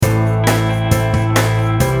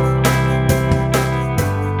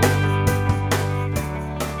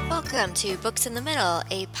Welcome to Books in the Middle,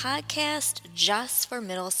 a podcast just for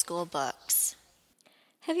middle school books.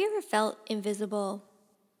 Have you ever felt invisible?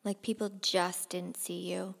 Like people just didn't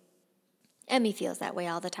see you? Emmy feels that way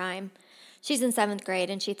all the time. She's in 7th grade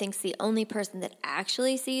and she thinks the only person that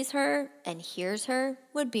actually sees her and hears her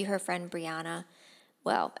would be her friend Brianna.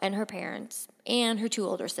 Well, and her parents, and her 2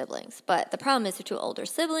 older siblings. But the problem is her 2 older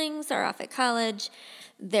siblings are off at college.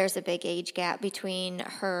 There's a big age gap between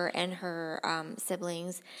her and her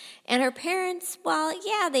siblings. And her parents, well,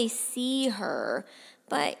 yeah, they see her,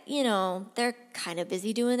 but, they're kind of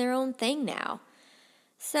busy doing their own thing now.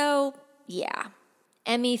 So, yeah,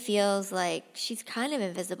 Emmy feels like she's kind of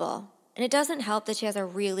invisible. And it doesn't help that she has a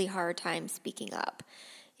really hard time speaking up.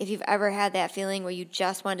 If you've ever had that feeling where you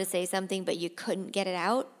just wanted to say something but you couldn't get it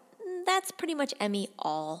out, that's pretty much Emmy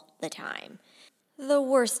all the time. The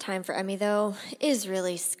worst time for Emmy, though, is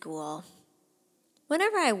really school.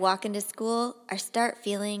 Whenever I walk into school, I start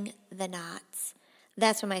feeling the knots.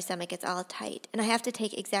 That's when my stomach gets all tight, and I have to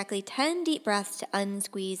take exactly 10 deep breaths to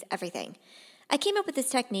unsqueeze everything. I came up with this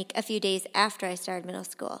technique a few days after I started middle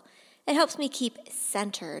school. It helps me keep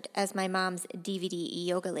centered, as my mom's DVD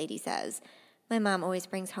yoga lady says. My mom always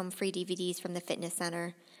brings home free DVDs from the fitness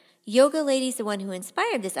center. Yoga Lady's the one who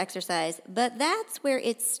inspired this exercise, but that's where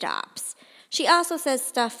it stops. She also says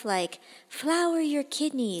stuff like, flour your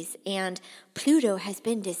kidneys, and Pluto has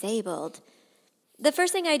been disabled. The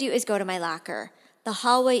first thing I do is go to my locker. The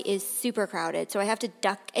hallway is super crowded, so I have to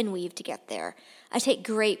duck and weave to get there. I take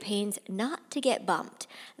great pains not to get bumped.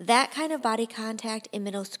 That kind of body contact in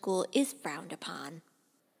middle school is frowned upon.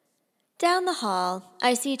 Down the hall,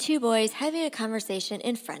 I see 2 boys having a conversation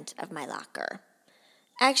in front of my locker.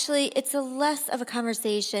 Actually, it's less of a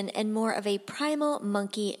conversation and more of a primal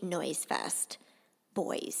monkey noise fest.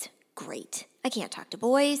 Boys, great. I can't talk to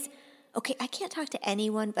boys. Okay, I can't talk to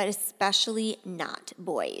anyone, but especially not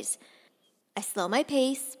boys. I slow my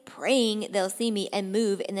pace, praying they'll see me and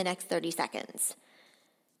move in the next 30 seconds.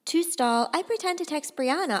 To stall, I pretend to text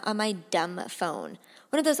Brianna on my dumb phone.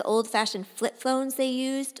 One of those old-fashioned flip phones they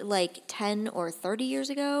used like 10 or 30 years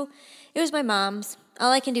ago. It was my mom's.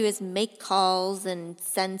 All I can do is make calls and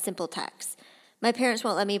send simple texts. My parents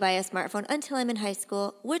won't let me buy a smartphone until I'm in high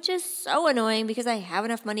school, which is so annoying because I have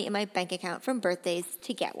enough money in my bank account from birthdays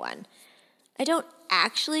to get one. I don't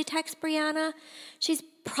actually text Brianna. She's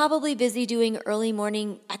probably busy doing early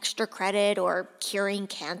morning extra credit or curing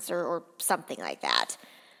cancer or something like that.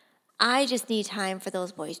 I just need time for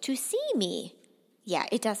those boys to see me. Yeah,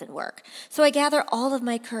 it doesn't work. So I gather all of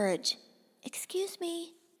my courage. Excuse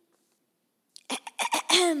me.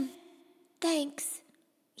 Thanks.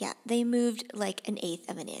 Yeah, they moved like 1/8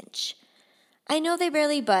 of an inch. I know they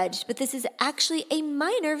barely budged, but this is actually a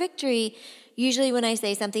minor victory. Usually when I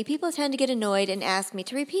say something, people tend to get annoyed and ask me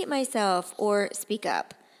to repeat myself or speak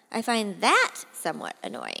up. I find that somewhat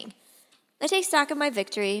annoying. I take stock of my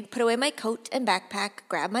victory, put away my coat and backpack,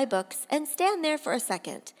 grab my books, and stand there for a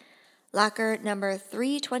second. Locker number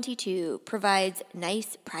 322 provides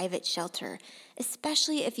nice private shelter,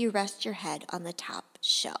 especially if you rest your head on the top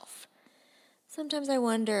shelf. Sometimes I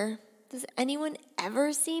wonder, does anyone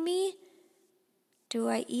ever see me? Do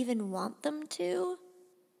I even want them to?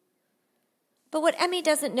 But what Emmy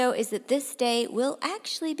doesn't know is that this day will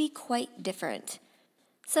actually be quite different.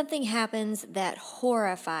 Something happens that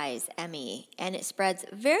horrifies Emmy, and it spreads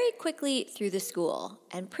very quickly through the school.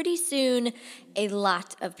 And pretty soon, a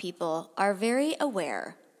lot of people are very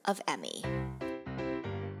aware of Emmy.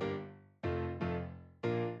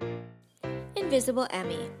 Invisible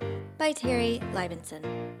Emmy by Terry Libenson.